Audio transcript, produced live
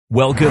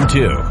Welcome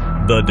to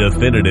The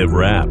Definitive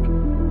Wrap,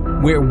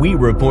 where we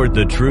report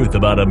the truth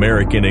about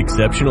American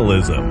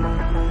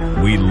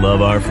exceptionalism. We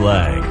love our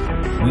flag,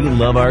 we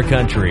love our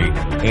country,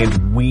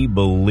 and we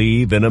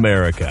believe in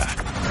America.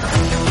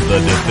 The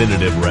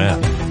Definitive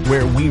Wrap,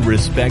 where we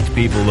respect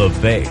people of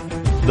faith,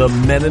 the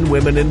men and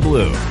women in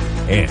blue,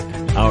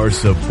 and our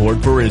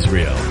support for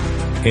Israel.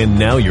 And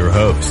now your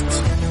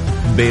hosts,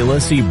 Bela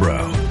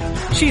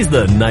Sebro, she's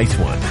the nice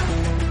one,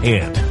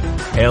 and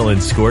Alan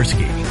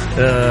Skorsky.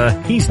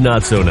 He's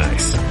not so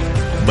nice.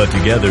 But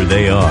together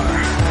they are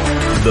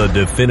The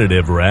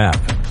Definitive Wrap.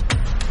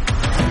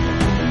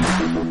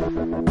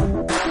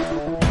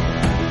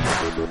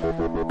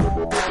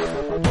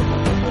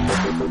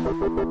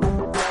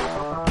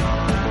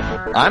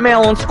 I'm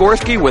Alan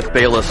Skorsky with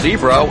Bela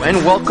Sebro, and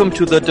welcome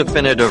to The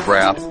Definitive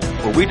Wrap,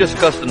 where we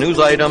discuss the news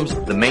items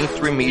the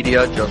mainstream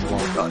media just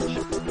won't touch.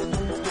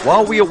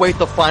 While we await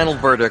the final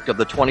verdict of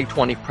the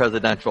 2020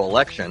 presidential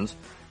elections,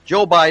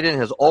 Joe Biden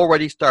has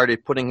already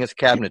started putting his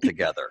cabinet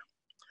together.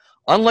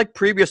 Unlike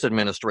previous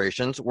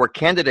administrations, where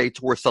candidates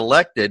were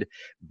selected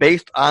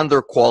based on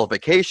their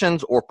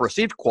qualifications or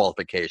perceived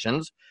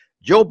qualifications,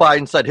 Joe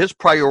Biden said his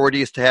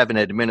priority is to have an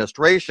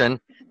administration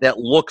that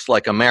looks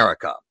like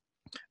America.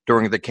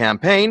 During the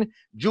campaign,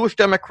 Jewish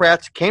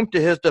Democrats came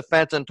to his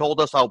defense and told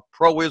us how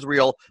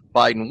pro-Israel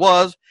Biden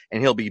was,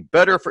 and he'll be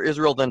better for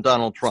Israel than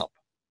Donald Trump.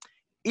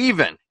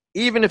 Even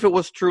if it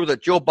was true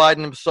that Joe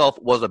Biden himself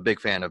was a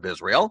big fan of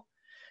Israel,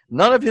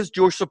 none of his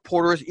Jewish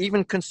supporters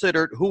even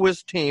considered who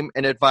his team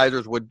and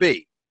advisors would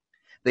be.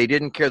 They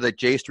didn't care that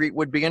J Street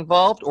would be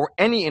involved or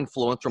any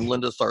influence from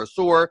Linda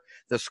Sarsour,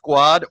 the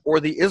Squad, or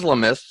the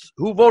Islamists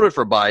who voted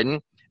for Biden,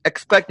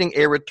 expecting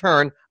a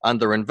return on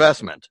their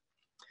investment.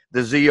 The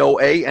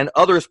ZOA and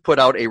others put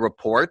out a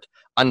report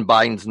on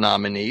Biden's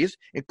nominees,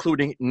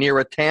 including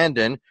Neera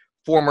Tanden,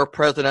 former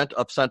president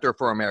of Center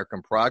for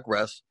American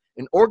Progress,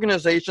 an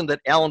organization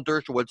that Alan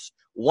Dershowitz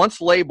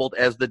once labeled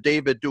as the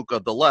David Duke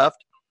of the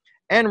left,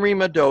 and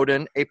Rima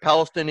Dodin, a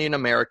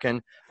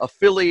Palestinian-American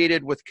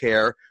affiliated with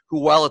CARE, who,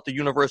 while at the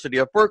University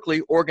of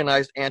Berkeley,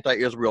 organized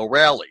anti-Israel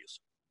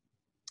rallies.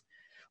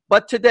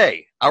 But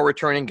today, our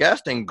returning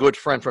guest and good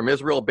friend from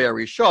Israel,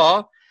 Barry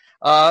Shaw,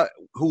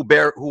 who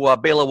Bela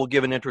will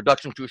give an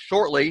introduction to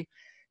shortly,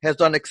 has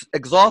done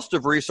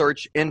exhaustive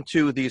research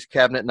into these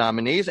cabinet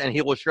nominees, and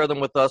he will share them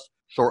with us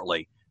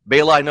shortly.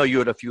 Bela, I know you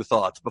had a few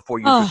thoughts before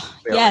you.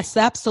 Yes,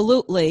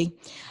 absolutely.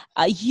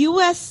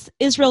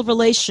 U.S.-Israel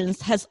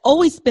relations has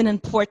always been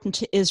important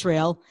to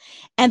Israel,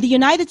 and the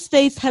United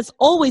States has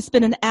always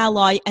been an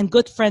ally and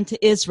good friend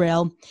to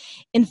Israel.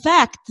 In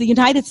fact, the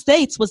United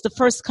States was the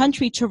first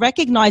country to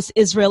recognize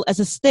Israel as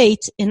a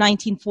state in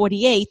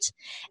 1948,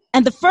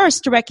 and the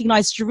first to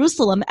recognize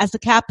Jerusalem as the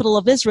capital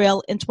of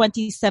Israel in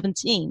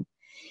 2017.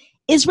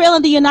 Israel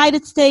and the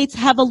United States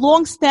have a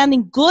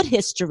long-standing good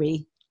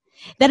history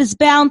that is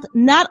bound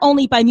not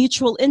only by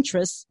mutual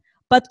interests,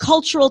 but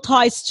cultural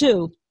ties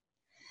too.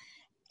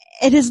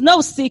 It is no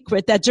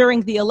secret that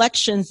during the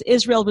elections,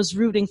 Israel was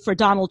rooting for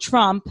Donald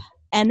Trump,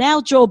 and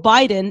now Joe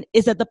Biden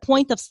is at the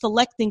point of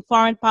selecting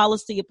foreign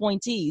policy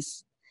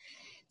appointees.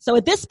 So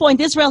at this point,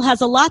 Israel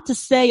has a lot to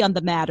say on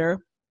the matter,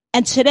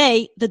 and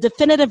today, the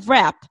Definitive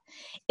Wrap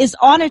is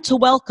honored to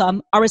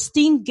welcome our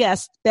esteemed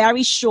guest,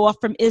 Barry Shaw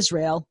from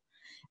Israel.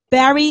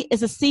 Barry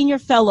is a senior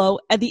fellow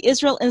at the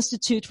Israel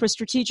Institute for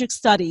Strategic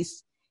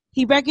Studies.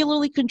 He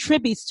regularly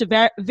contributes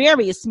to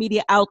various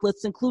media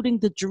outlets, including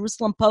the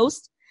Jerusalem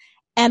Post,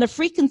 and a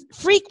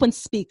frequent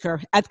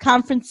speaker at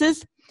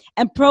conferences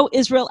and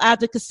pro-Israel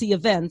advocacy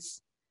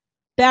events.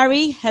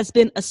 Barry has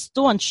been a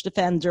staunch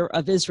defender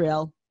of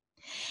Israel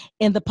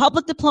in the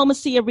public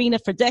diplomacy arena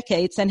for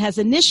decades and has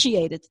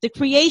initiated the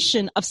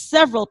creation of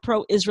several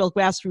pro-Israel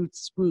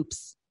grassroots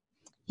groups.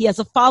 He has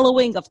a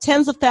following of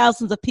tens of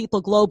thousands of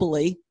people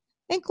globally,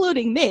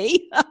 including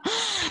me,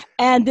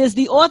 and is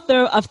the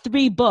author of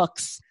 3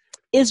 books,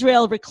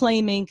 Israel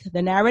Reclaiming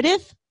the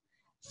Narrative,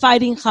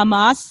 Fighting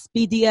Hamas,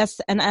 BDS,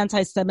 and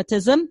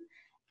Anti-Semitism,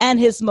 and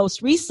his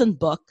most recent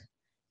book,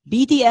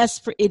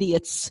 BDS for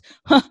Idiots,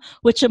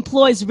 which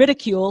employs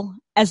ridicule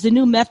as the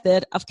new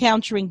method of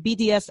countering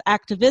BDS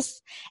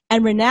activists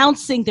and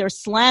renouncing their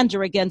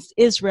slander against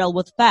Israel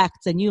with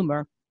facts and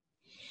humor.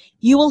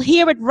 You will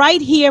hear it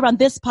right here on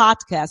this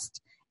podcast,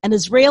 an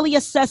Israeli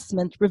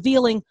assessment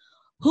revealing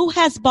who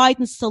has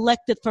Biden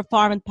selected for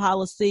foreign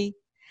policy,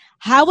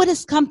 how it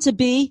has come to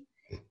be,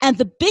 and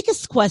the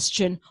biggest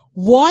question,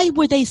 why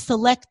were they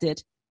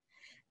selected?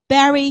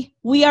 Barry,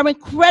 we are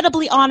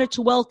incredibly honored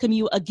to welcome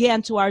you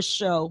again to our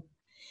show.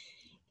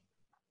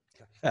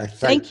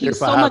 Thank you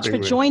so much for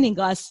joining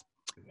us.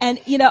 And,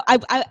 you know,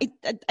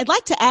 I'd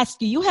like to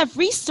ask you, you have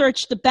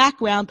researched the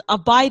background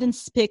of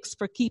Biden's picks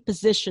for key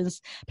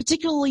positions,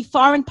 particularly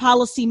foreign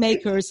policy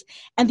makers,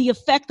 and the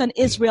effect on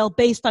Israel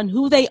based on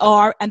who they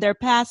are and their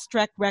past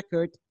track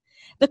record.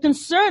 The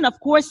concern, of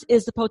course,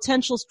 is the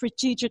potential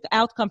strategic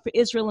outcome for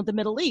Israel and the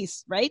Middle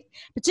East, right?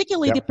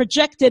 Particularly the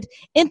projected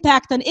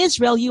impact on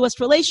Israel-U.S.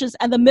 relations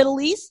and the Middle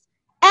East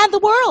and the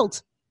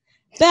world.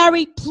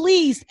 Barry,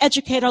 please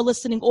educate our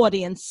listening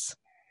audience.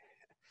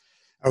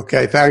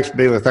 Okay, thanks,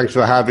 Bela. Thanks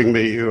for having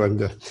me, you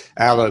and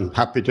Alan.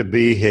 Happy to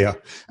be here.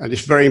 And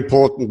it's very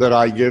important that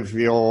I give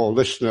your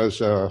listeners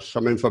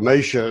some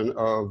information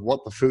of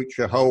what the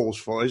future holds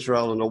for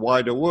Israel and the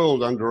wider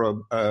world under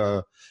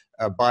a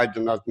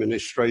Biden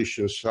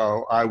administration.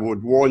 So I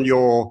would warn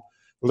your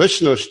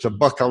listeners to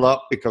buckle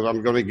up because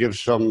I'm going to give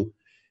some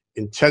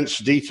intense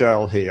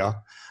detail here.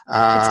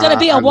 It's going to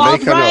be a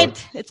wild ride.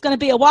 It's going to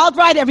be a wild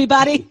ride,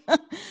 everybody.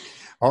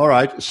 All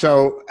right.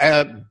 So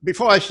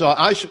before I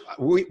start,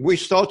 we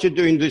started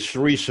doing this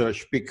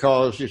research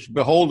because it's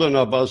beholden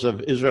of us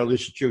of Israel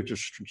Institute of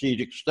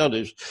Strategic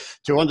Studies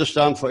to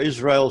understand for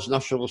Israel's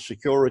national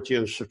security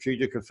and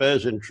strategic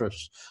affairs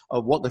interests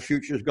of what the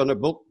future is going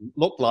to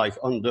look like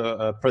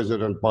under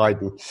President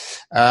Biden.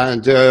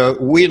 And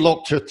we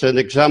looked at and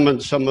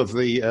examined some of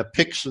the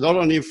picks, not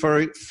only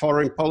for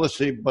foreign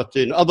policy, but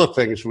in other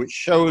things, which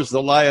shows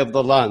the lie of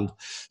the land.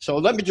 So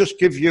let me just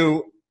give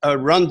you a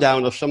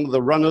rundown of some of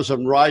the runners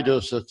and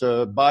riders that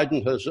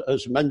Biden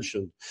has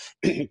mentioned.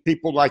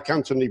 People like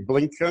Antony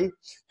Blinken,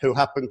 who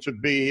happened to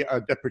be a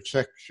Deputy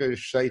Secretary of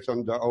State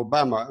under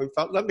Obama. In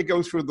fact, let me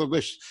go through the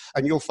list,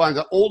 and you'll find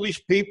that all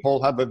these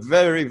people have a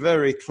very,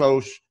 very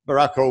close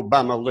Barack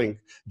Obama link.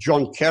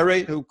 John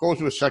Kerry, who of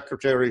course was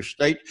Secretary of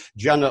State.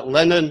 Janet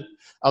Lennon.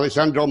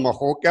 Alexandro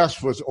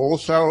Mayorkas was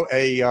also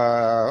a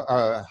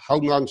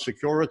Homeland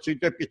Security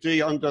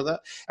deputy under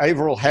that.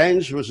 Avril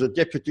Haines was the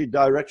deputy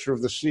director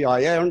of the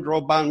CIA under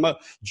Obama.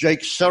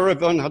 Jake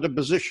Sullivan had a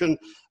position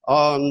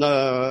on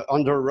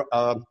under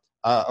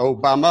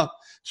Obama.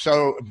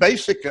 So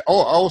basically,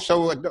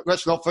 also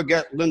let's not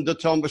forget Linda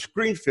Thomas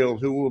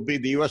Greenfield, who will be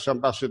the U.S.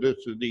 ambassador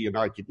to the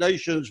United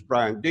Nations,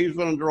 Brian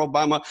Diesel under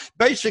Obama.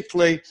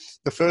 Basically,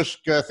 the first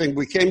thing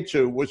we came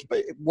to was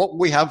what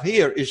we have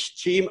here is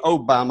Team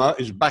Obama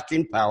is back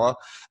in power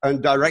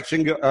and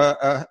directing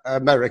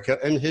America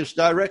in his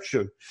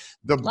direction.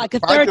 Like a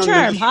third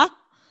term, huh?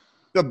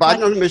 The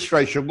Biden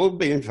administration will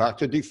be, in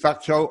fact, a de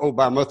facto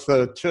Obama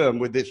third term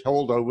with its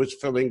holdovers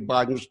filling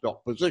Biden's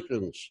top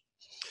positions.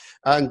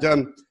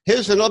 And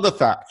here's another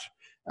fact.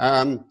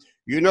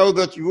 You know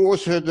that you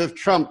also heard of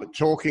Trump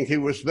talking he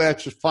was there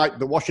to fight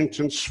the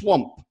Washington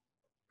swamp.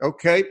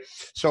 Okay?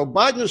 So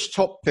Biden's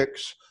top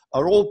picks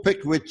are all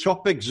picked with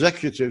top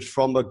executives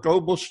from a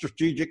global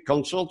strategic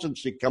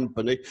consultancy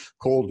company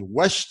called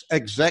West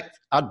Exec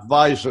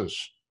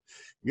Advisors.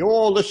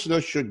 Your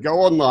listeners should go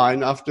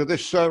online after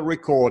this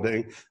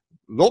recording,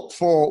 look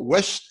for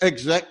West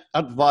Exec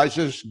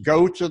Advisors,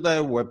 go to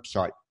their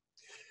website.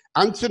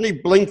 Antony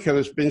Blinken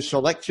has been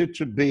selected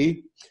to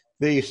be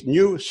the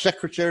new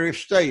Secretary of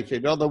State,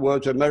 in other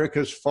words,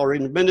 America's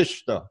foreign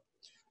minister.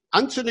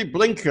 Antony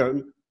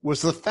Blinken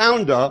was the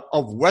founder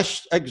of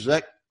West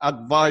Exec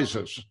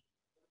Advisors.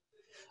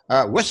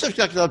 West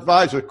Exec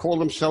Advisors call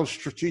themselves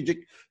strategic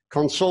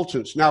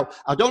consultants. Now,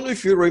 I don't know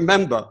if you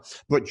remember,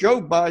 but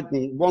Joe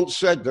Biden once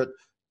said that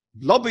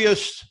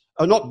lobbyists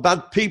are not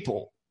bad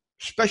people.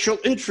 Special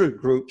interest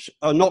groups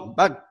are not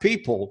bad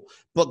people,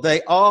 but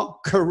they are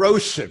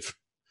corrosive.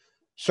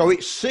 So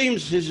it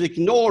seems he's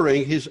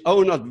ignoring his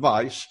own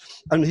advice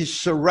and he's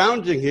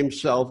surrounding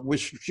himself with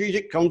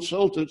strategic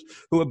consultants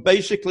who are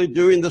basically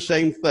doing the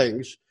same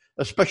things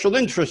as special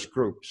interest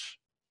groups,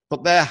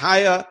 but they're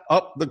higher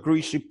up the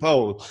greasy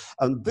pole.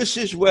 And this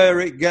is where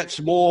it gets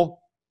more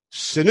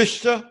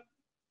sinister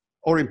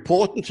or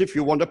important, if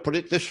you want to put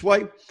it this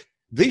way.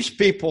 These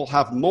people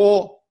have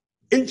more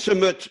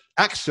intimate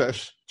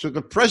access to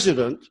the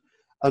president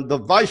and the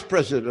vice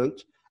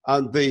president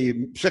and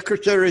the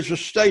secretaries of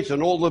state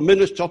and all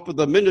the top of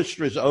the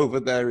ministries over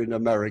there in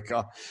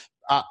America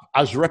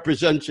as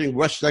representing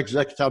West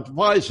Exec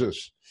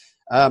Advisors.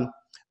 And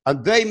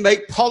they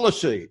make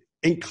policy,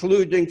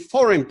 including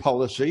foreign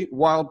policy,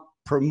 while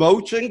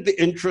promoting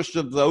the interests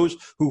of those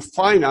who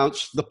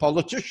finance the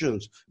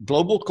politicians,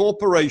 global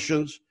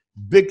corporations,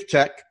 big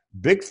tech,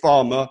 big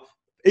pharma,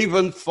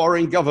 even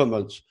foreign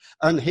governments.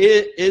 And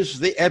here is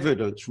the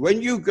evidence.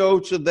 When you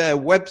go to their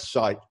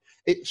website,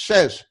 it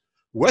says,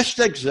 West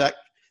Exec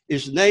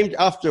is named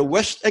after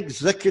West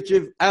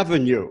Executive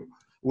Avenue,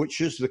 which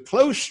is the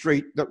closed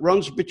street that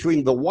runs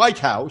between the White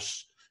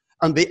House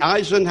and the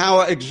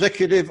Eisenhower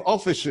executive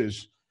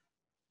offices.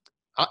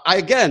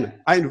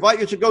 Again, I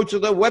invite you to go to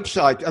their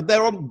website, and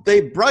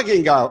they're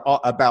bragging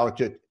about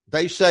it.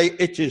 They say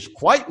it is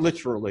quite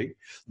literally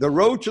the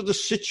road to the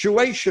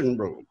Situation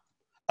Room.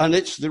 And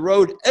it's the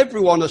road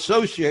everyone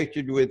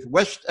associated with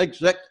West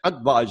Exec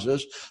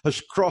Advisors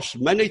has crossed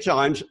many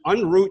times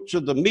en route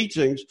to the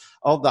meetings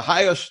of the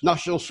highest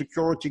national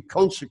security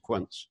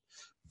consequence.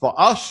 For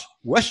us,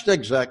 West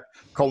Exec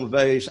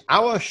conveys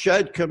our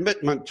shared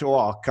commitment to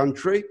our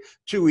country,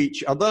 to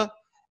each other,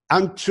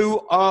 and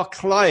to our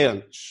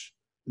clients.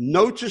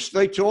 Notice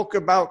they talk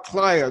about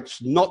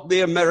clients, not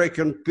the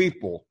American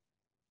people.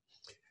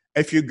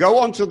 If you go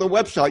onto the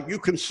website, you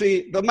can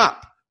see the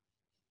map.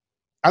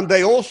 And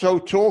they also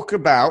talk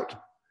about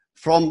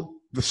from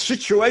the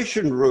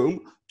Situation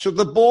Room to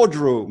the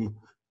boardroom.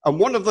 And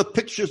one of the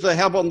pictures they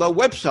have on their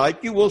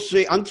website, you will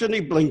see Antony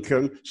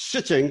Blinken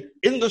sitting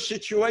in the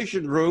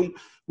Situation Room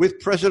with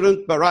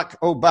President Barack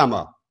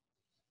Obama.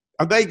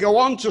 And they go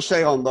on to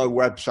say on their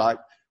website,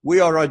 we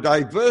are a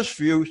diverse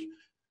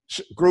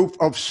group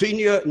of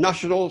senior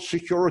national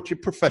security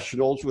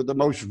professionals with the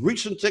most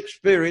recent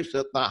experience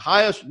at the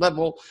highest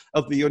level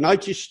of the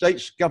United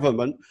States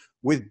government,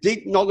 with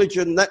deep knowledge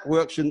and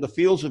networks in the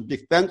fields of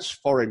defense,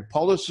 foreign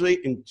policy,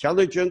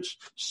 intelligence,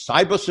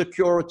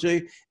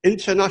 cybersecurity,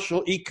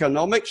 international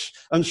economics,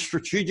 and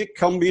strategic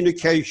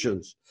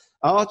communications.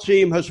 Our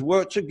team has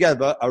worked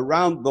together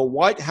around the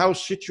White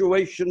House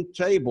Situation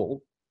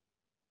Table,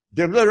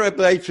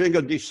 deliberating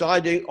and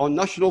deciding on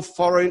national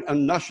foreign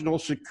and national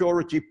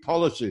security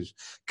policies.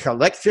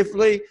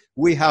 Collectively,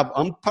 we have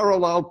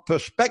unparalleled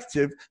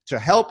perspective to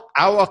help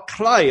our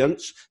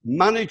clients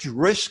manage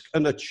risk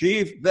and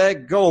achieve their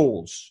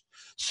goals.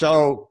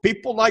 So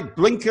people like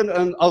Blinken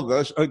and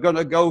others are going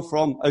to go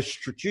from a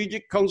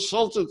strategic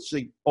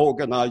consultancy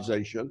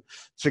organization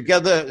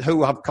together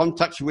who have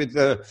contacts with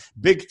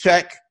big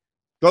tech,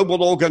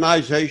 global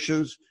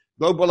organizations,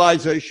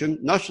 globalization,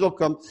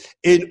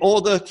 in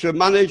order to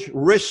manage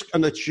risk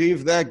and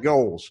achieve their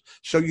goals.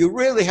 So you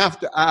really have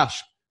to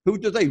ask, who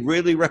do they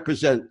really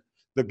represent?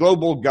 The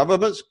global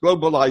governments,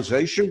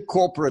 globalization,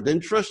 corporate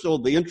interest, or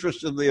the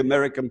interest of the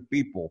American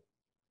people?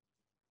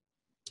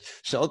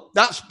 So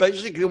that's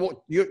basically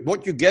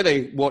what you're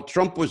getting, what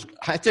Trump was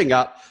hitting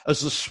at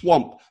as the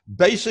swamp.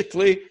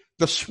 Basically,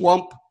 the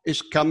swamp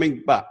is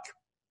coming back.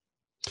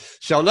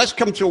 So let's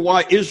come to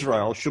why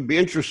Israel should be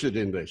interested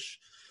in this.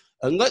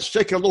 And let's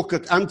take a look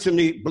at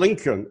Antony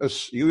Blinken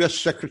as U.S.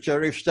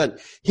 Secretary of State.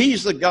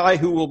 He's the guy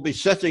who will be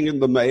setting in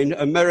the main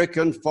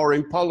American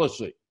foreign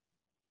policy.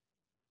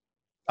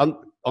 And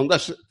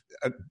unless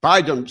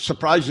Biden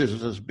surprises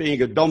us as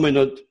being a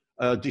dominant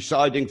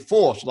deciding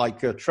force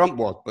like Trump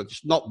was, but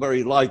it's not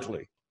very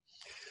likely.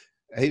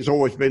 He's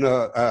always been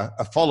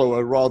a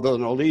follower rather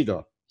than a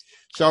leader.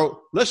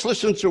 So let's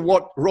listen to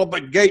what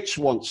Robert Gates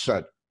once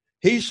said.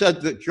 He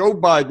said that Joe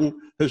Biden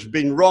has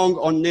been wrong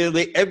on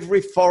nearly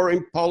every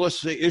foreign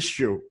policy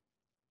issue.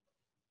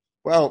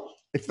 Well,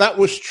 if that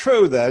was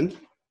true, then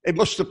it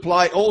must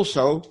apply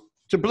also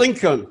to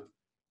Blinken,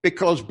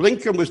 because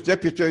Blinken was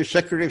Deputy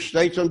Secretary of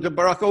State under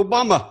Barack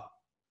Obama.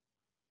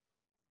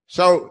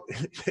 So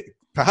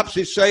perhaps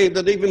he's saying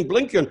that even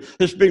Blinken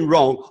has been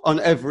wrong on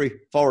every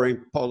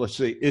foreign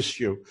policy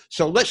issue.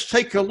 So let's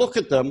take a look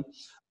at them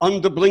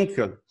under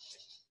Blinken.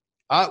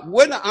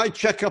 When I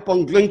check up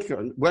on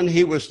Blinken, when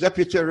he was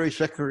Deputy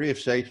Secretary of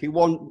State, he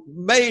won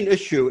main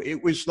issue.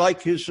 It was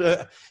like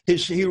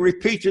he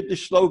repeated the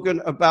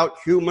slogan about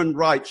human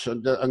rights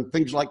and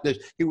things like this.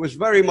 He was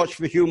very much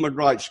for human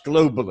rights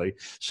globally.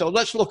 So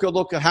let's look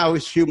at how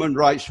his human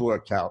rights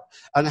worked out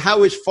and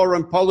how his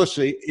foreign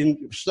policy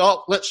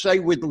let's say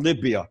with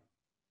Libya.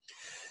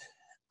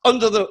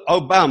 Under the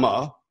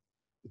Obama,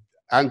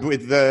 and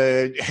with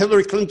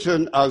Hillary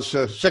Clinton as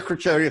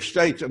Secretary of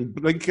State and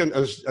Blinken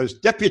as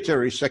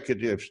Deputy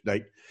Secretary of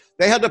State,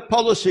 they had a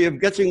policy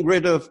of getting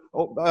rid of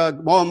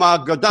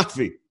Muammar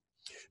Gaddafi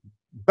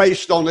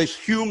based on his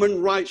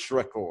human rights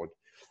record.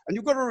 And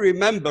you've got to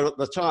remember at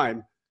the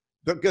time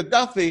that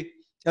Gaddafi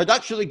had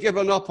actually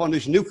given up on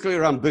his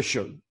nuclear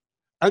ambition,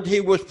 and he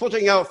was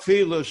putting out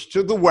feelers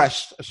to the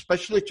West,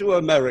 especially to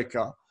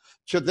America,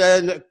 to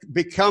then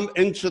become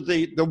into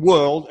the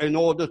world in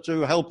order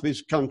to help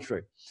his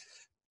country.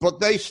 But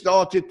they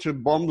started to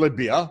bomb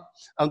Libya,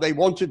 and they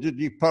wanted to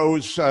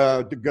depose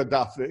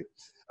Gaddafi.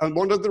 And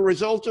one of the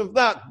results of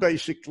that,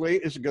 basically,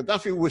 is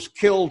Gaddafi was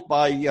killed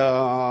by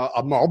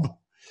a mob,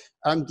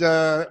 and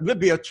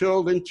Libya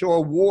turned into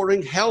a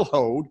warring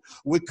hellhole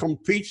with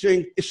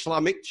competing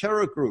Islamic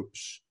terror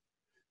groups.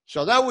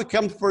 So now we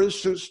come, for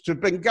instance, to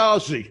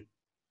Benghazi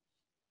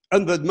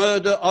and the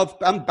murder of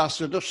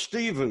Ambassador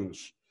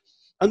Stevens.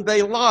 And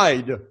they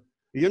lied.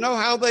 You know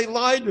how they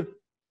lied?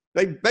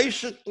 They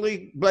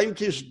basically blamed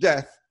his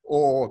death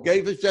or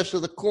gave his death to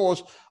the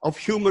cause of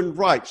human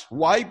rights.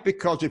 Why?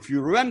 Because if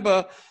you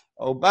remember,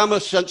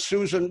 Obama sent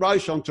Susan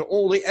Rice onto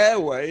all the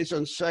airways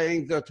and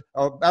saying that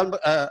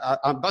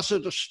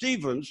Ambassador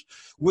Stevens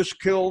was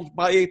killed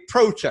by a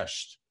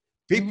protest.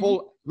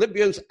 People,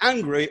 Libyans,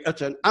 angry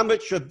at an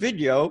amateur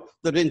video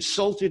that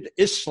insulted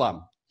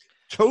Islam.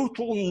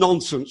 Total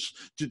nonsense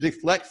to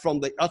deflect from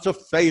the utter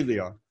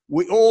failure.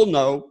 We all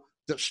know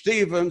that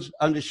Stevens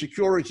and his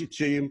security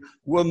team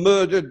were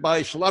murdered by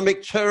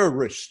Islamic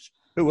terrorists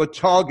who had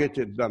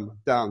targeted them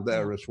down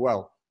there as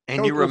well. And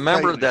Total you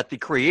remember failure. that the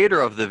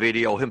creator of the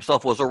video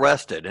himself was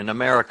arrested in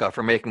America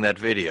for making that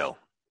video.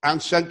 And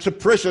sent to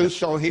prison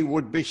so he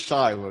would be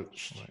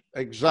silenced. Right.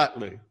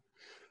 Exactly.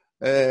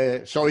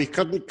 So he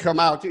couldn't come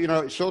out. You know,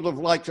 it's sort of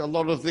like a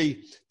lot of the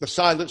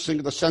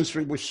silencing, the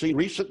censoring we've seen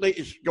recently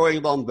is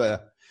going on there.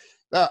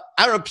 The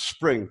Arab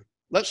Spring.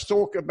 Let's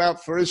talk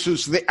about, for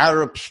instance, the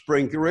Arab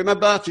Spring. You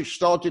remember that? It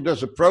started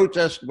as a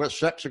protest, went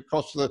swept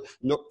across the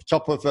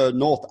top of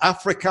North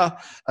Africa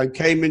and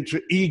came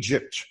into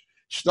Egypt.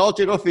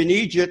 Started off in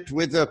Egypt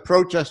with a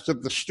protest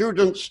of the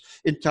students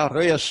in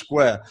Tahrir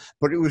Square,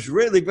 but it was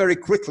really very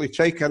quickly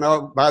taken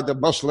out by the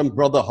Muslim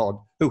Brotherhood,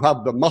 who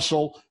have the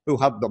muscle, who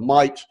have the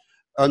might,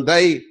 and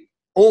they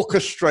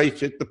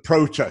orchestrated the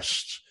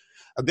protests.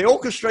 And they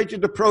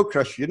orchestrated the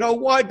protests. You know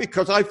why?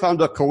 Because I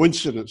found a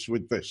coincidence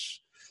with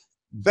this.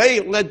 They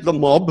led the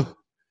mob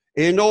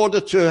in order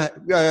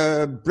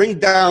to bring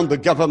down the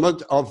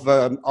government of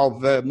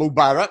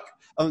Mubarak.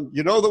 And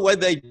you know the way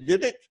they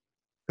did it?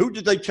 Who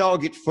did they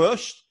target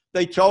first?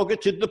 They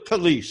targeted the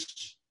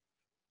police.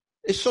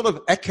 It's sort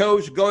of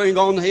echoes going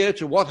on here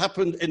to what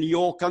happened in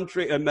your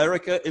country,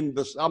 America, in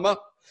the summer,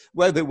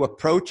 where there were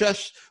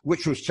protests,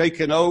 which was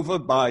taken over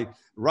by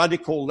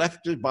radical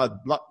leftists, by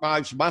Black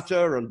Lives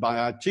Matter and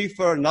by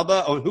Antifa and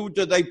other. And who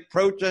did they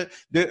protest?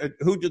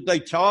 Who did they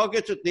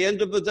target at the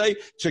end of the day?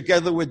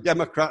 Together with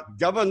Democrat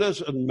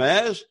governors and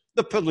mayors,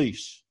 the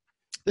police.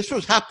 This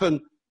was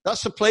happened.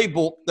 That's the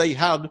playbook they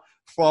had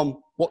from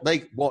what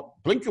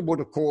Blinken would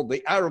have called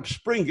the Arab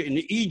Spring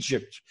in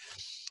Egypt.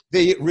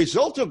 The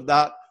result of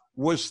that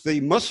was the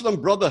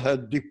Muslim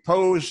Brotherhood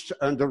deposed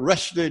and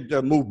arrested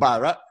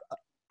Mubarak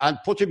and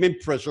put him in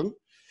prison.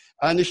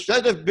 And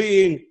instead of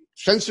being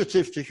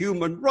sensitive to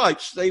human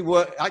rights, they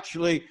were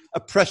actually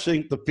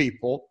oppressing the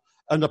people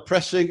and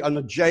oppressing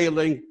and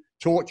jailing,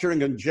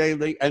 torturing and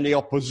jailing any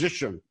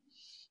opposition.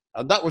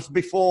 And that was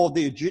before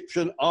the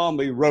Egyptian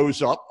army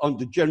rose up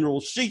under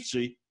General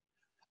Sisi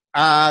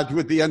and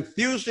with the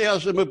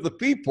enthusiasm of the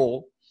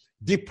people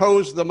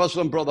deposed the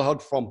Muslim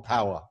Brotherhood from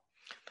power.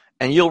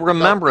 And you'll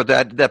remember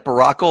that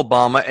Barack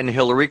Obama and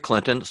Hillary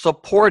Clinton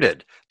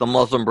supported the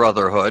Muslim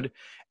Brotherhood,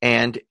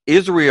 and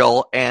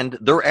Israel and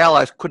their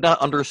allies could not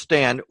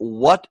understand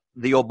what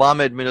the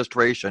Obama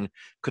administration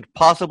could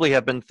possibly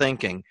have been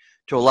thinking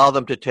to allow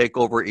them to take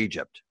over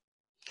Egypt.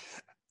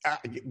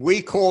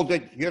 We called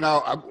it,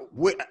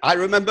 I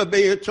remember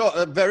being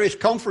at various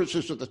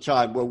conferences at the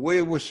time where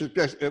we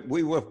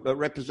were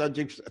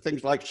representing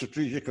things like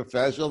strategic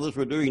affairs, others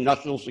were doing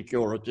national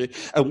security,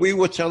 and we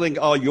were telling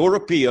our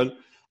European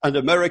and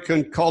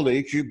American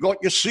colleagues, you got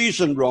your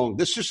season wrong.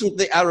 This isn't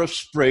the Arab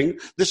Spring.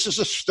 This is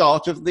the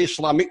start of the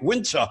Islamic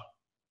winter.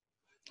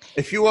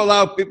 If you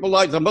allow people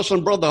like the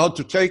Muslim Brotherhood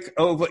to take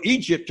over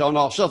Egypt on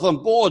our southern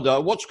border,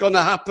 what's going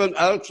to happen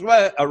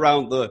elsewhere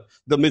around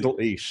the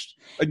Middle East?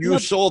 And you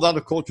saw that,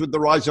 of course, with the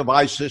rise of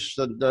ISIS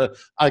and,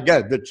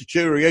 again, the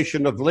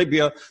deterioration of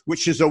Libya,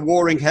 which is a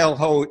warring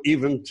hellhole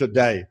even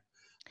today.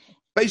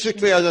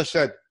 Basically, as I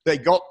said, they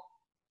got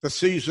the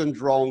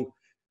seasons wrong.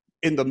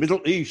 In the Middle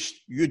East,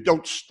 you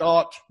don't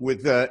start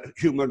with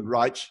human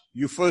rights.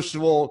 You first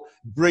of all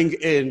bring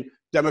in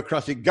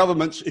democratic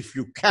governments if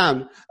you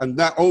can, and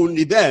that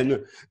only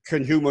then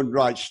can human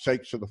rights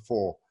take to the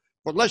fore.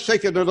 But let's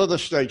take it another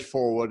stage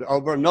forward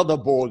over another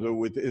border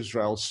with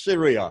Israel,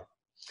 Syria.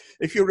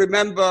 If you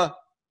remember,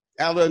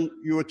 Alan,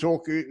 you were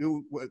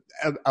talking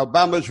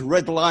Obama's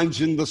red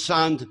lines in the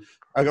sand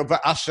over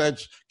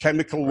Assad's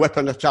chemical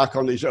weapon attack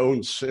on his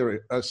own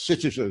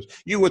citizens.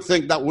 You would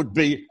think that would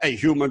be a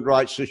human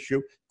rights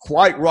issue.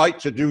 Quite right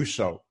to do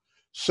so.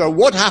 So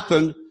what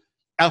happened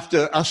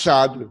after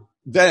Assad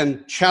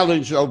then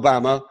challenged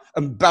Obama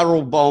and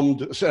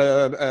barrel-bombed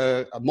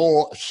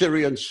more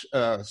Syrian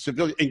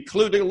civilians,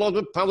 including a lot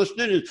of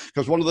Palestinians,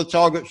 because one of the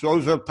targets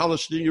was a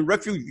Palestinian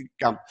refugee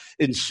camp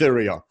in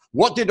Syria.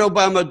 What did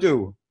Obama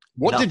do?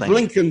 What did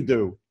Blinken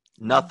do?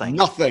 Nothing.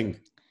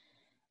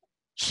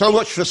 So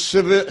much for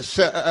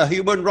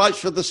human rights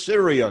for the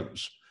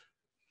Syrians.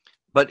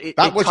 But it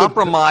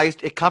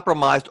compromised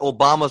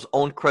Obama's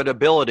own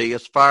credibility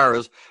as far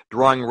as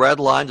drawing red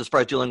lines, as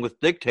far as dealing with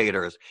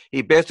dictators.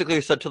 He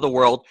basically said to the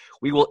world,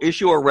 we will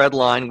issue a red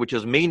line which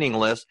is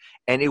meaningless,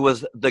 and it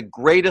was the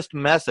greatest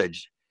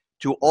message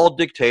to all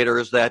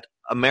dictators that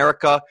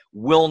America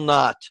will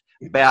not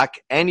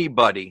back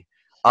anybody.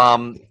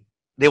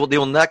 They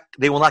will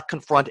not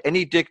confront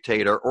any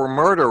dictator or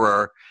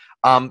murderer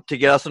to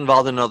get us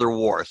involved in another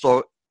war.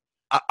 So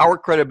our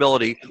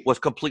credibility was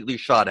completely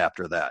shot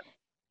after that.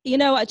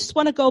 I just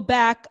want to go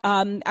back.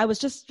 I was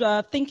just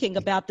thinking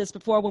about this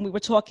before when we were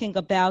talking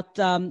about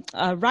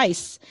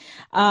Rice.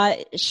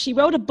 She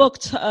wrote a book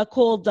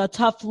called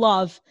Tough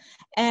Love.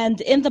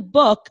 And in the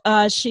book,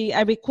 I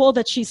recall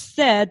that she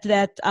said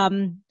that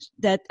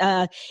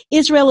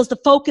Israel is the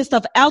focus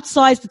of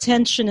outsized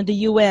attention in the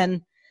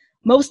UN,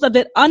 most of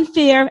it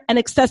unfair and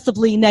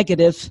excessively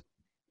negative.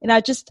 And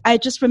I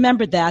just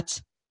remembered that.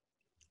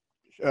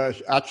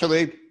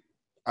 Actually,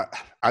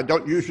 I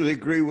don't usually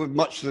agree with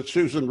much that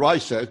Susan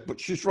Rice says, but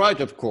she's right,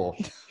 of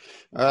course.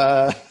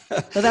 So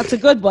that's a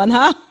good one,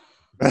 huh?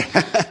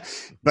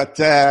 But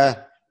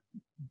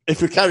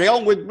if we carry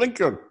on with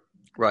Blinken,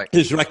 right,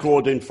 his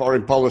record in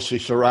foreign policy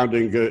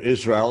surrounding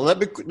Israel, let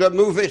me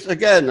move it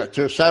again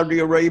to Saudi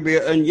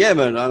Arabia and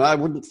Yemen. And I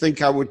wouldn't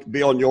think I would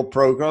be on your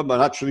program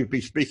and actually be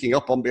speaking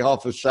up on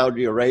behalf of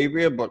Saudi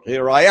Arabia, but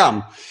here I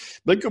am.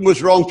 Blinken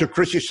was wrong to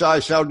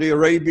criticize Saudi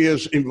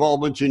Arabia's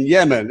involvement in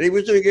Yemen. He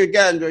was doing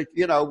again,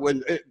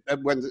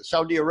 when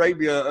Saudi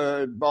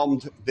Arabia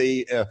bombed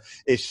the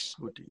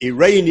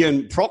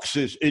Iranian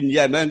proxies in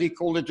Yemen, he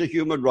called it a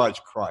human rights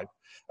crime.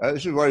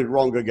 This is where he's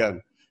wrong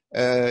again.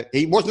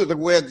 He wasn't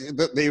aware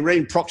that the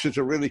Iranian proxies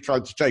are really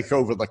trying to take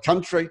over the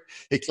country.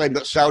 He claimed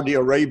that Saudi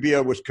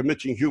Arabia was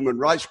committing human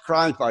rights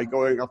crimes by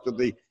going after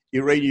the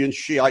Iranian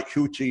Shiite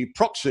Houthi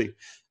proxy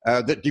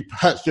that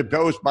has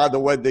deposed, by the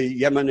way, the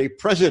Yemeni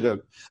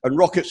president. And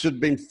rockets had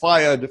been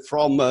fired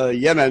from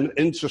Yemen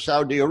into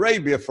Saudi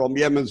Arabia from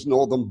Yemen's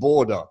northern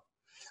border.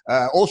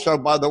 Also,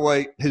 by the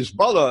way,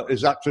 Hezbollah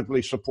is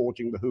actively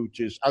supporting the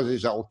Houthis, as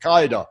is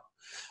Al-Qaeda.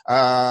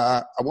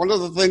 One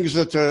of the things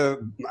that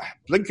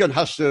Blinken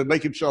has to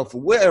make himself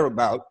aware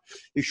about,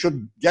 he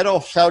should get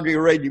off Saudi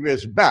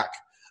Arabia's back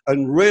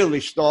and really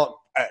start,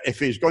 if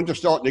he's going to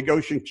start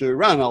negotiating to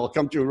Iran, I'll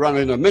come to Iran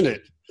in a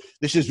minute.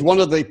 This is one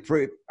of the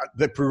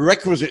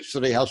prerequisites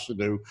that he has to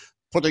do,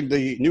 putting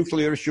the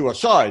nuclear issue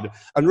aside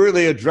and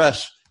really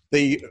address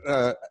the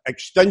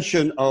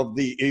extension of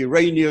the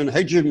Iranian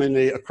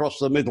hegemony across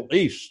the Middle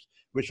East,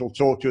 which we'll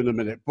talk to in a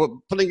minute. But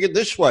putting it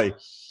this way,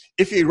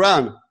 if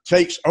Iran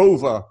takes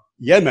over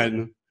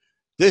Yemen,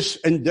 this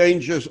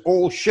endangers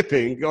all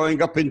shipping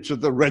going up into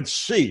the Red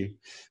Sea,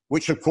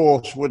 which of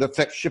course would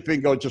affect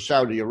shipping going to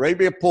Saudi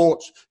Arabia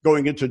ports,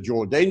 going into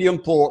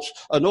Jordanian ports,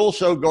 and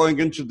also going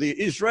into the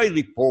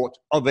Israeli port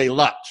of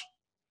Eilat.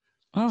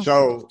 Oh.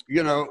 So,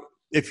 you know,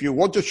 if you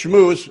want to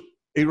schmooze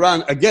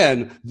Iran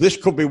again, this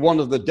could be one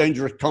of the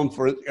dangerous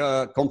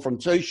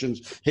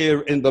confrontations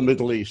here in the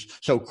Middle East.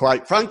 So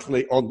quite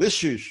frankly, on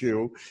this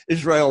issue,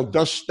 Israel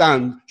does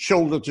stand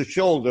shoulder to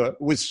shoulder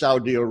with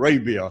Saudi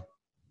Arabia.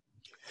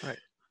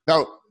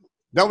 Right.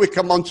 Now we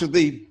come on to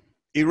the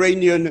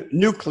Iranian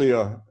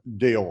nuclear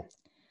deal.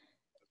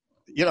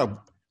 You know,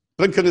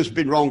 Blinken has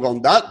been wrong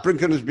on that.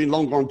 Blinken has been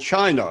wrong on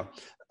China.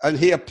 And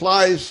he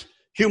applies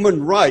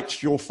human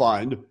rights, you'll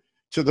find,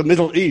 to the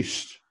Middle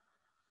East.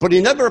 But he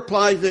never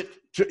applies it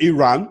to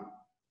Iran.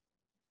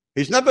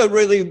 He's never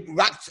really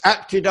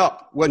acted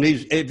up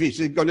if he's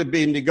going to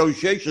be in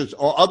negotiations,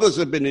 or others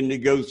have been in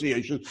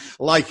negotiations,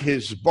 like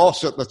his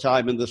boss at the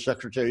time in the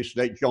Secretary of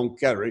State, John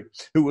Kerry,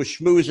 who was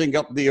schmoozing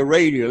up the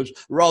Iranians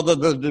rather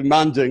than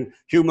demanding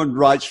human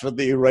rights for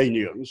the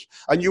Iranians.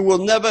 And you will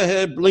never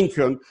hear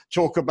Blinken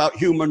talk about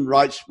human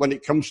rights when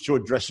it comes to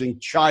addressing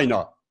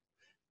China,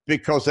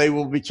 because they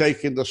will be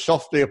taking the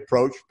softy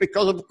approach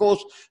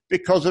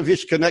because of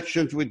his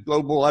connections with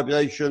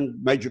globalization,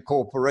 major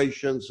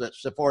corporations,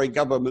 that's the foreign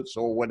governments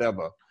or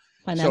whatever.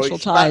 Financial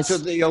ties. Back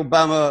to the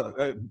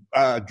Obama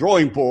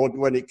drawing board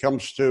when it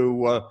comes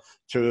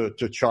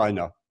to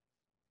China.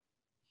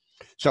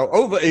 So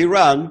over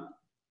Iran,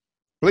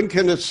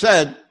 Blinken has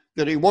said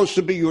that he wants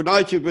to be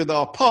united with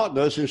our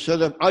partners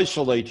instead of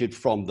isolated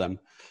from them.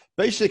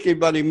 Basically,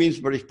 what he means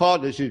by his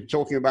partners, he's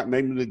talking about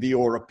mainly the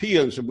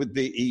Europeans and with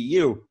the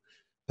EU,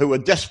 who are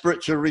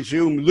desperate to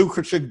resume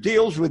lucrative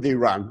deals with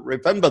Iran.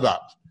 Remember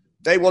that.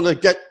 They want to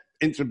get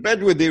into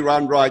bed with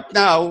Iran right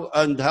now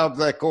and have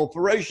their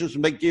corporations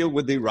make deal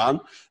with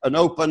Iran and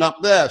open up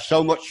there.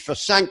 So much for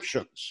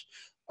sanctions.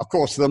 Of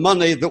course, the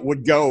money that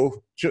would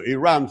go to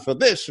Iran for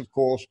this, of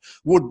course,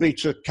 would be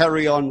to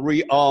carry on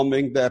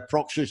rearming their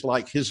proxies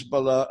like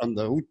Hezbollah and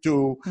the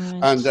Houthi,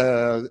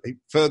 and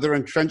further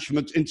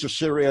entrenchment into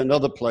Syria and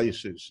other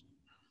places.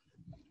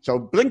 So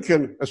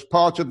Blinken, as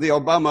part of the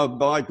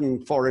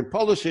Obama-Biden foreign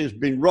policy, has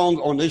been wrong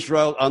on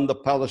Israel and the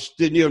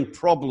Palestinian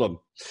problem.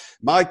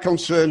 My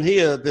concern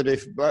here that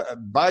if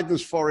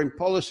Biden's foreign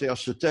policy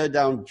has to tear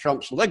down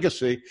Trump's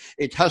legacy,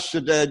 it has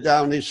to tear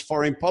down his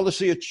foreign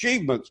policy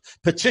achievements,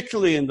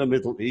 particularly in the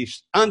Middle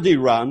East and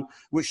Iran,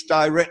 which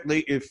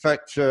directly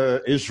affect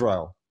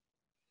Israel.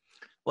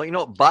 Well, you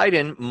know,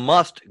 Biden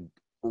must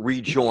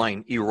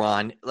rejoin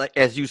Iran,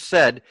 as you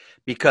said,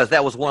 because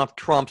that was one of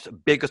Trump's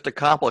biggest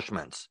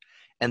accomplishments.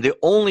 And the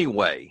only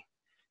way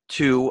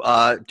to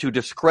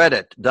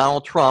discredit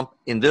Donald Trump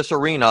in this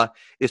arena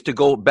is to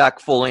go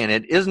back full in.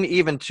 It isn't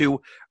even to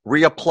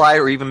reapply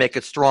or even make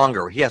it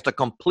stronger. He has to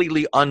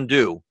completely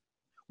undo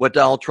what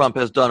Donald Trump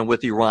has done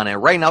with Iran.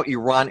 And right now,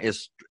 Iran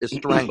is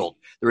strangled.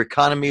 Their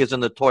economy is in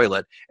the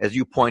toilet, as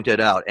you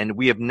pointed out. And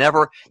we have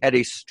never had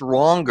a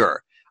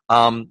stronger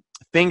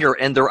finger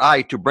in their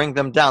eye to bring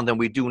them down than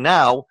we do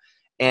now.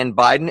 And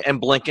Biden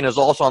and Blinken is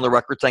also on the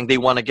record saying they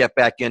want to get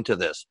back into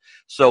this.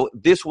 So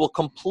this will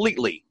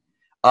completely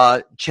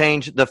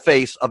change the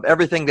face of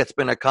everything that's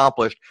been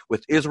accomplished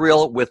with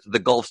Israel, with the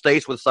Gulf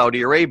states, with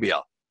Saudi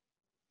Arabia.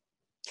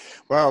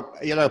 Well,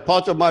 you know,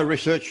 part of my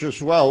research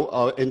as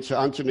well into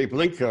Antony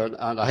Blinken,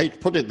 and I hate to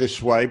put it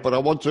this way, but I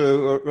want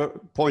to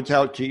point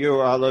out to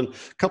you, Alan,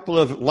 a couple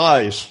of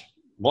lies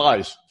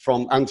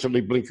from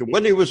Antony Blinken.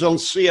 When he was on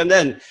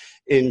CNN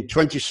in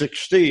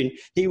 2016,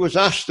 he was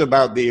asked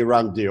about the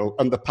Iran deal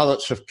and the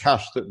pallets of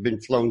cash that had been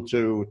flown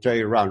to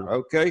Iran,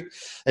 okay?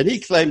 And he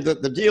claimed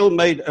that the deal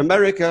made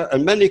America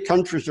and many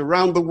countries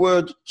around the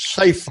world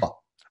safer.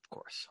 Of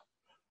course.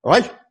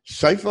 Right?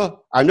 Safer?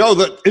 I know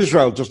that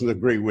Israel doesn't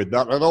agree with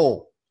that at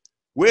all.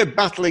 We're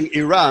battling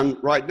Iran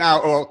right now,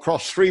 or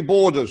across 3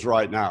 borders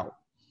right now.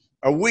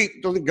 A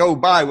week doesn't go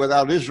by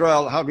without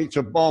Israel having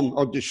to bomb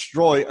or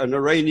destroy an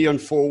Iranian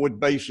forward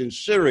base in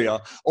Syria,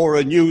 or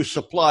a new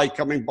supply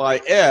coming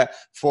by air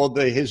for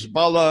the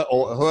Hezbollah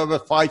or whoever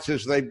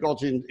fighters they've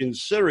got in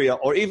Syria,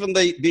 or even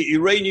the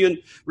Iranian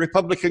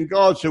Republican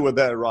Guards who are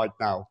there right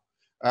now.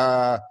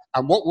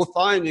 And what we're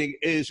finding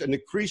is an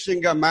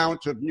increasing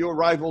amount of new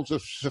arrivals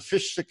of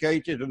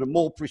sophisticated and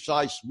more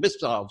precise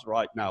missiles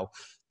right now.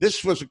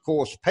 This was, of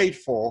course, paid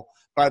for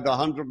by the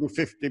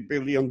 $150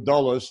 billion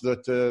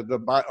that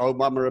the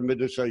Obama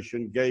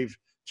administration gave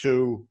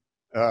to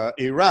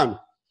Iran.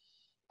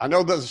 I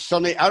know that the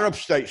Sunni Arab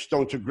states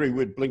don't agree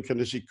with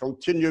Blinken as he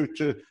continued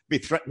to be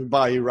threatened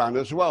by Iran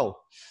as well.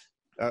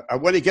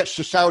 And when he gets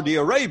to Saudi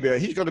Arabia,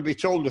 he's going to be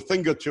told a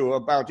thing or two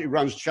about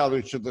Iran's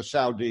challenge to the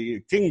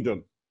Saudi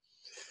kingdom.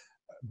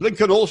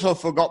 Blinken also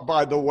forgot,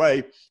 by the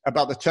way,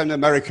 about the 10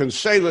 American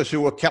sailors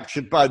who were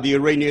captured by the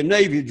Iranian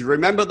Navy. Do you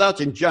remember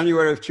that in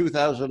January of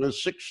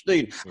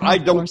 2016? I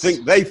don't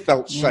think they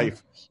felt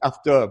safe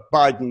after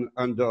Biden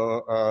and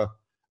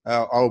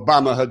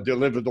Obama had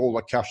delivered all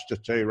the cash to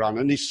Tehran.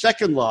 And his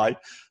second lie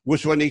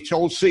was when he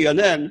told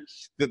CNN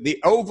that the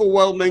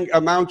overwhelming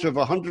amount of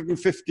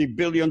 $150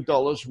 billion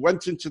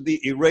went into the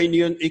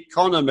Iranian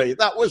economy.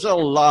 That was a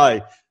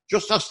lie.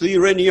 Just ask the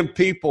Iranian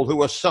people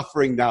who are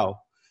suffering now.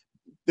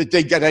 Did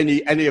they get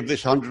any of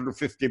this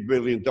 $150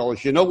 billion?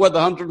 You know where the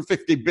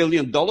 $150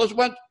 billion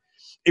went?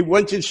 It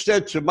went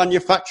instead to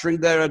manufacturing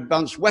their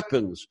advanced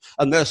weapons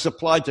and their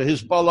supply to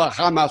Hezbollah,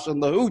 Hamas,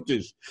 and the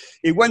Houthis.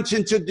 It went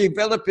into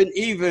developing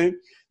even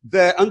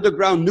their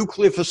underground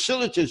nuclear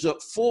facilities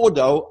at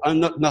Fordo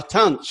and at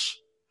Natanz,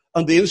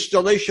 and the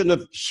installation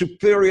of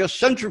superior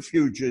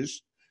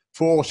centrifuges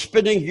for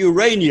spinning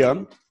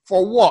uranium.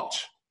 For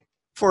what?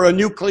 For a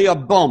nuclear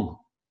bomb.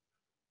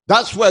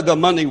 That's where the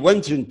money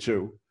went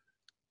into.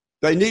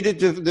 They needed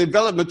the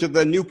development of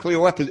their nuclear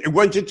weapons. It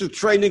went into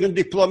training and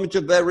deployment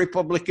of their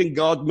Republican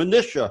Guard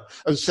militia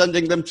and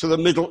sending them to the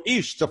Middle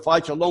East to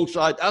fight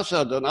alongside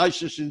Assad and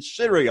ISIS in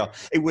Syria.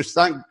 It was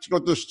thank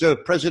goodness to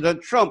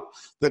President Trump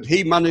that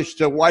he managed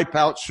to wipe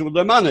out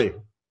Soleimani.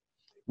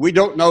 We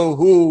don't know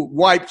who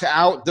wiped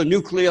out the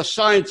nuclear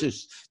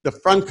scientists, the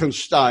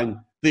Frankenstein,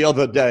 the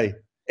other day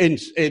in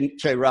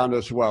Tehran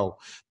as well.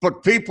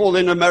 But people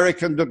in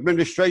American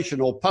administration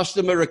or past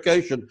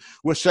administration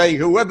were saying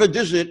whoever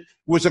did it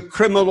was a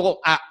criminal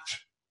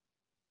act.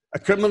 A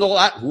criminal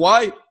act.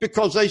 Why?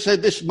 Because they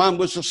said this man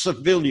was a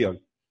civilian.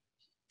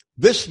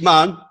 This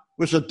man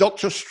was a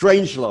Dr.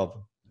 Strangelove,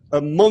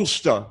 a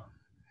monster.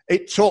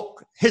 It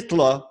took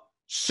Hitler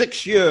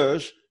 6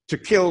 years to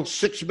kill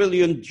 6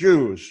 million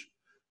Jews.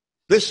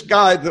 This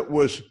guy that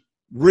was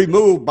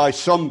removed by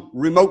some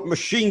remote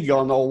machine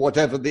gun or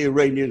whatever the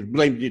Iranians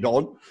blamed it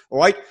on, all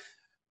right,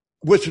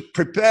 was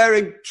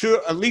preparing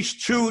at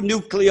least 2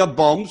 nuclear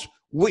bombs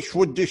which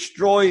would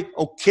destroy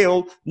or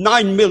kill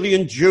 9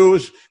 million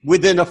Jews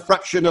within a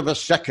fraction of a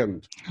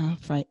second. Oh,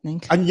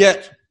 frightening. And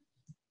yet,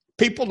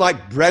 people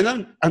like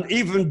Brennan and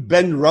even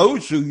Ben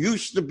Rhodes, who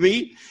used to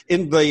be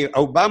in the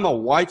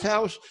Obama White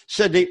House,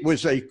 said it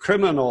was a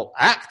criminal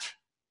act.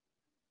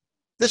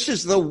 This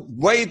is the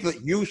way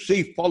that you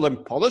see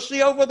foreign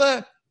policy over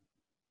there?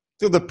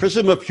 Through the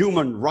prism of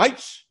human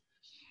rights?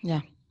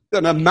 Yeah.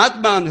 Then a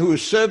madman who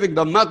is serving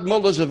the mad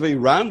mullahs of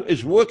Iran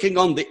is working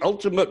on the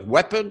ultimate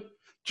weapon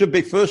to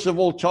be, first of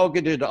all,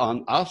 targeted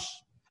on us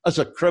as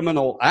a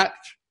criminal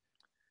act.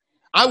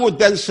 I would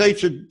then say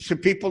to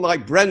people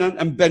like Brennan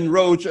and Ben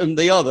Rhodes and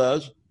the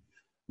others,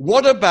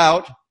 what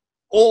about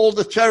all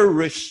the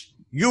terrorists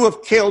you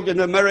have killed in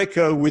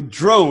America with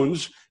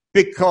drones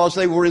because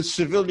they were in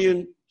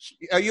civilian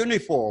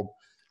uniform?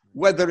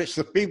 Whether it's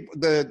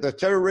the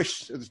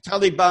terrorists, the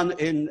Taliban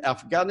in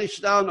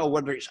Afghanistan, or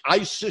whether it's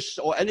ISIS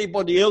or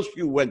anybody else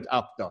you went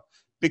after,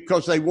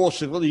 because they wore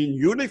civilian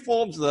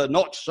uniforms, they're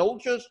not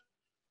soldiers.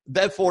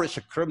 Therefore, it's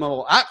a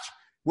criminal act.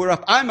 Where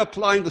I'm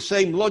applying the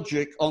same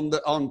logic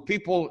on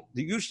people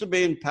that used to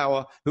be in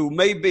power who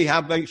may be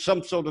having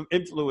some sort of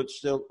influence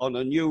still on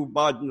a new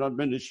Biden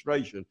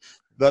administration.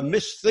 The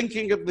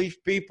misthinking of these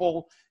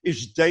people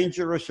is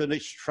dangerous and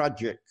it's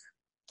tragic.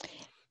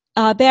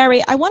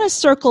 Barry, I want to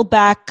circle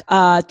back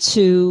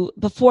to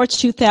before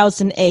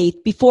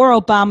 2008, before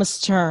Obama's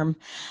term.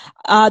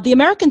 The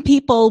American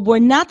people were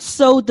not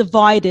so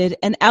divided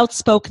and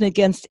outspoken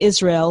against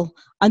Israel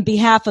on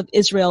behalf of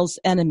Israel's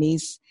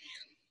enemies.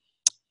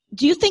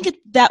 Do you think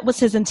that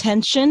was his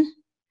intention,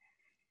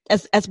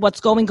 as what's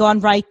going on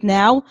right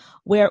now,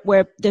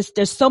 where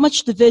there's so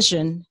much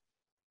division?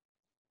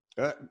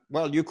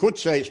 Well, you could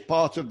say it's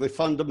part of the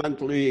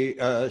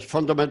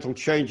fundamental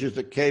changes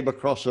that came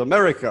across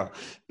America,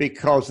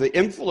 because the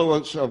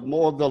influence of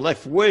more of the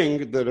left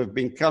wing that have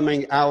been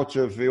coming out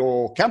of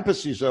your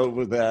campuses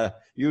over there,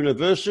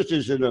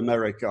 universities in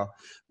America,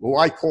 who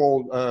I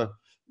call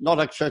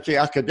not exactly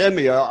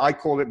academia, I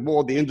call it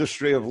more the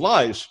industry of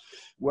lies,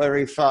 where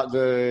in fact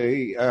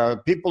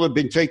people have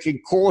been taking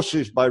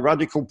courses by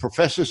radical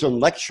professors and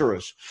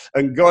lecturers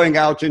and going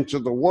out into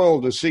the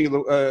world and seeing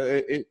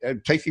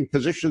and taking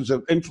positions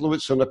of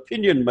influence and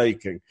opinion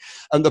making.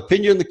 And the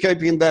opinion that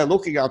came in there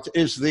looking at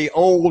is the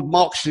old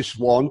Marxist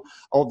one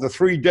of the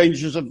 3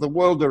 dangers of the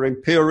world are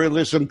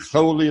imperialism,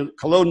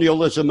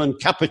 colonialism, and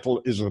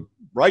capitalism.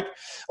 Right?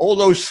 All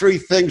those 3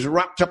 things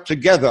wrapped up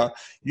together,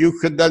 you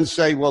could then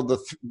say, well,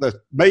 the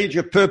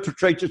major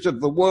perpetrators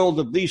of the world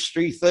of these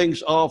 3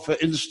 things are, for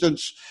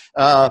instance,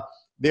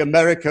 the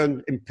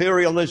American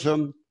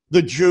imperialism,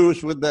 the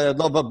Jews with their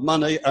love of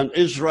money, and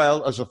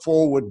Israel as a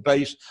forward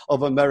base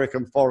of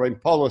American foreign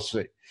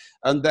policy.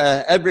 And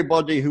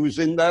everybody who's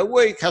in their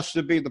wake has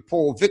to be the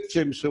poor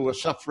victims who are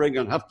suffering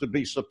and have to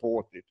be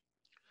supported.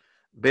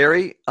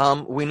 Barry,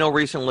 we know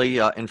recently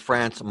in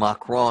France,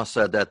 Macron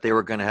said that they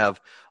were going to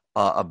have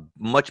a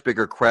much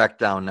bigger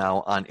crackdown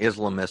now on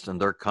Islamists in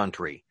their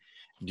country.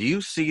 Do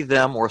you see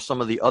them or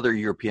some of the other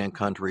European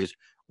countries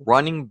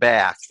running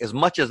back, as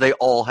much as they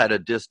all had a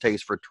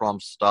distaste for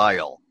Trump's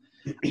style?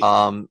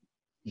 Do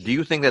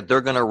you think that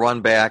they're going to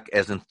run back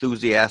as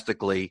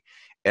enthusiastically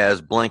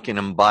as Blinken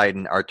and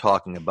Biden are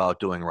talking about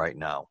doing right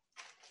now?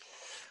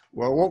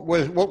 Well,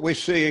 what we're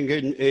seeing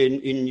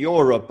in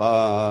Europe,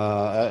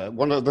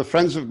 one of the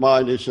friends of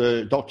mine is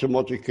Dr.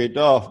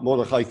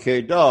 Mordechai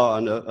Kedar,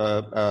 and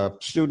a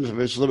student of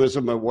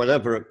Islamism or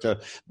whatever at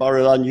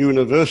Bar-Ilan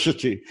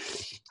University.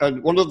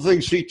 And one of the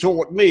things he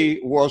taught me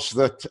was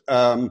that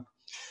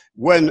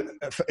when,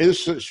 for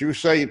instance, you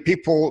say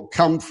people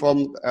come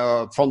from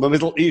the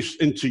Middle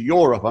East into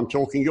Europe, I'm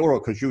talking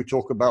Europe because you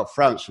talk about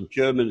France and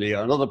Germany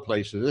and other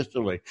places,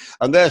 Italy,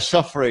 and they're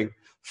suffering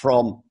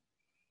from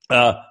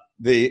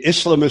the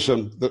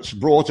Islamism that's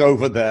brought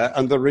over there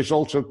and the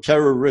result of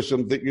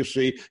terrorism that you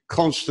see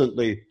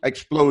constantly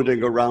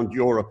exploding around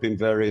Europe in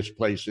various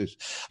places.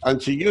 And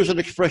to use an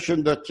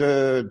expression that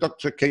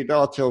Dr.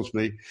 Kedar tells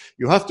me,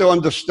 you have to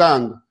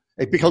understand,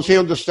 because he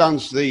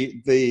understands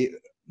the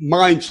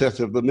mindset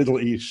of the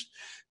Middle East.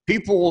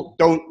 People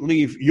don't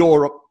leave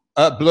Europe,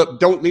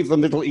 don't leave the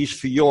Middle East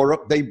for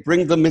Europe. They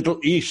bring the Middle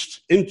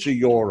East into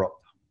Europe,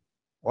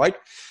 right?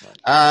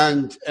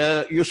 And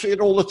you see it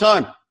all the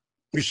time.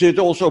 You see it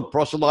also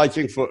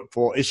proselytizing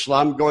for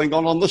Islam going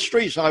on the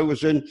streets. I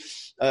was in,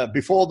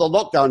 before the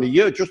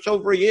lockdown, just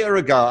over a year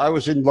ago, I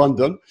was in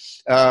London,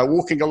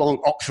 walking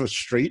along Oxford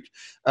Street,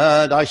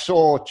 and I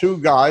saw two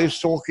guys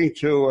talking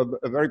to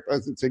a very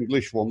pleasant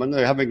English woman.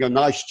 They're having a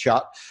nice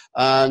chat,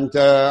 and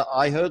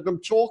I heard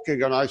them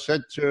talking, and I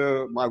said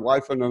to my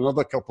wife and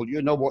another couple,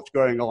 you know what's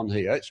going on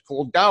here? It's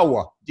called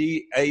Dawah,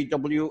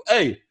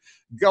 D-A-W-A.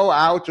 Go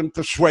out and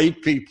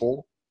persuade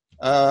people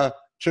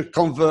to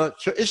convert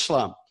to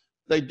Islam.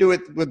 They do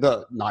it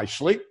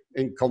nicely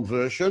in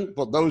conversion,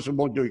 but those who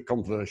won't do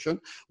conversion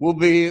will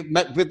be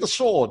met with the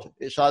sword.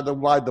 It's either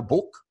by the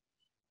book,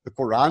 the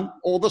Quran,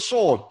 or the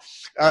sword.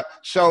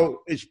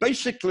 So it's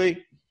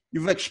basically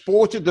you've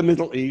exported the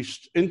Middle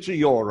East into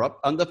Europe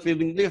and they're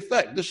feeling the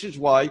effect. This is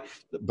why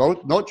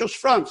not just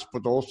France,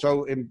 but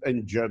also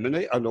in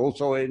Germany and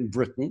also in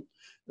Britain.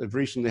 They've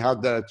recently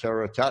had their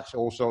terror attacks,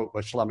 also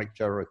Islamic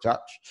terror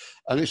attacks.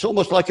 And it's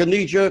almost like a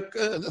knee-jerk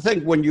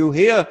thing when you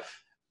hear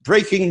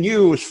breaking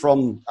news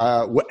from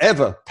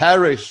wherever,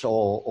 Paris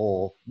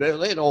or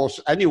Berlin or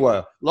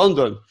anywhere,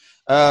 London,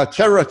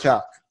 terror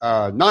attack,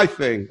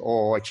 knifing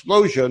or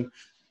explosion,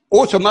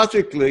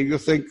 automatically you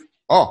think,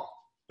 oh,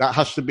 that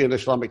has to be an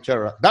Islamic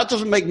terror. That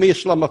doesn't make me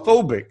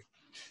Islamophobic.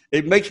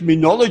 It makes me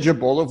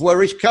knowledgeable of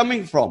where he's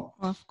coming from.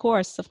 Of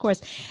course, of course.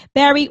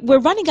 Barry, we're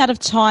running out of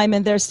time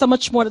and there's so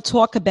much more to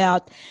talk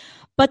about.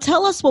 But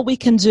tell us what we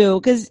can do,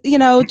 because, you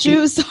know,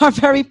 Jews are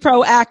very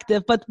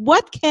proactive. But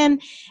what can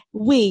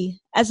we,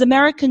 as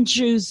American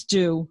Jews,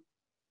 do?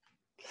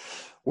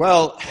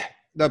 Well,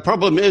 the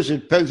problem is,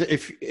 it depends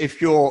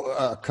if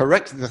you're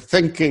correct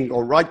thinking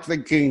or right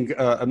thinking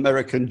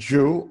American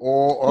Jew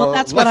or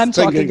that's what I'm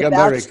talking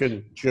about.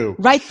 American Jew.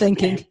 Right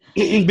thinking.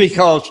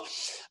 Because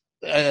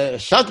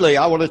sadly,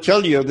 I want to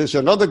tell you, there's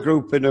another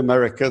group in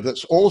America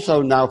that's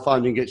also now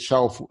finding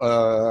itself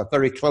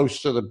very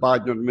close to the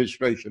Biden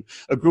administration,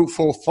 a group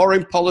called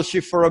Foreign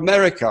Policy for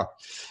America.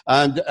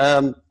 And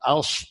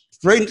I'll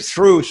sprint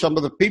through some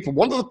of the people.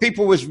 One of the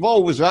people who was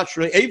involved was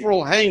actually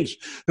Avril Haines,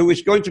 who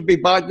is going to be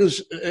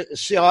Biden's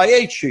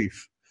CIA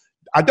chief.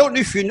 I don't know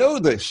if you know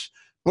this,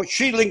 but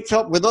she linked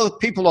up with other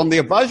people on the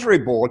advisory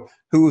board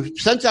who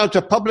sent out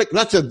a public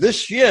letter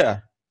this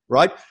year,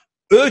 right,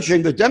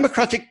 urging the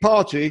Democratic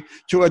Party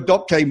to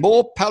adopt a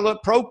more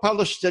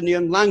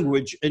pro-Palestinian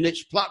language in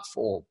its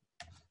platform.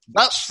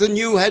 That's the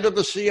new head of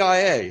the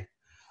CIA.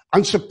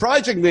 And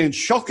surprisingly and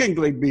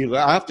shockingly,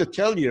 Mila, I have to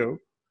tell you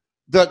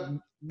that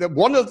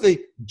one of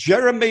the,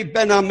 Jeremy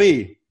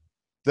Ben-Ami,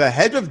 the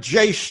head of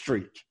J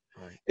Street,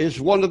 is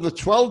one of the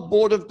 12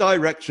 board of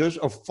directors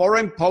of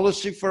Foreign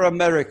Policy for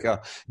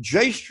America.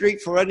 J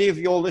Street, for any of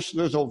your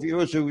listeners or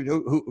viewers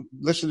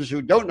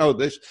who don't know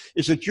this,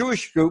 is a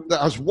Jewish group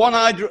that has one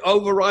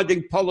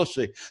overriding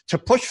policy: to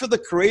push for the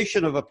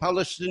creation of a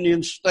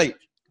Palestinian state.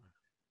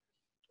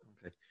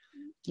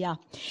 Yeah.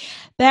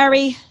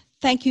 Barry,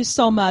 thank you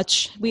so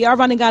much. We are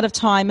running out of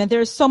time, and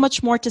there's so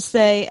much more to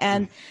say,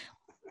 and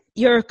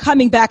you're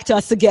coming back to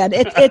us again.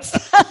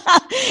 It's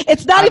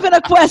it's not even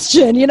a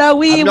question. You know,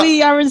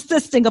 we are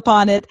insisting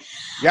upon it.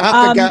 You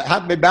have to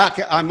have me back.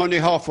 I'm only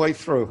halfway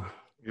through.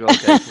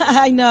 Okay.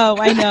 I know.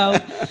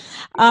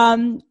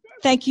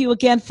 Thank you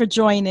again for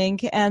joining.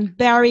 And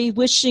Barry,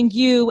 wishing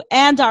you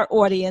and our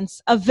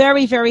audience a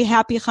very, very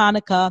happy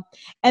Hanukkah.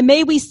 And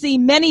may we see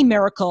many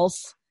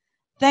miracles.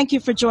 Thank you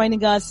for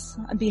joining us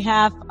on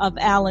behalf of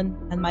Alan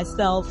and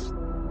myself.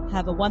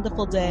 Have a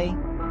wonderful day.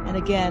 And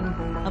again,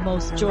 a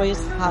most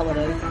joyous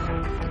holiday.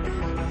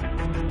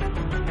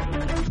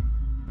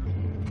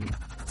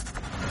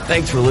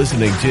 Thanks for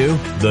listening to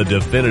The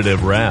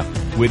Definitive Wrap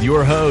with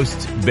your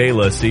hosts,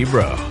 Bela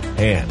Sebro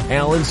and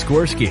Alan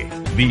Skorsky.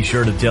 Be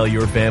sure to tell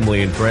your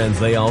family and friends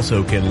they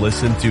also can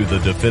listen to The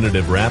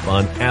Definitive Wrap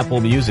on Apple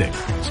Music,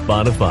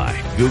 Spotify,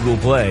 Google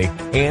Play,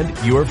 and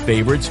your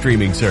favorite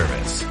streaming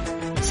service.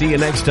 See you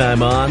next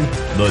time on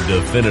The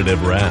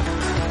Definitive Wrap.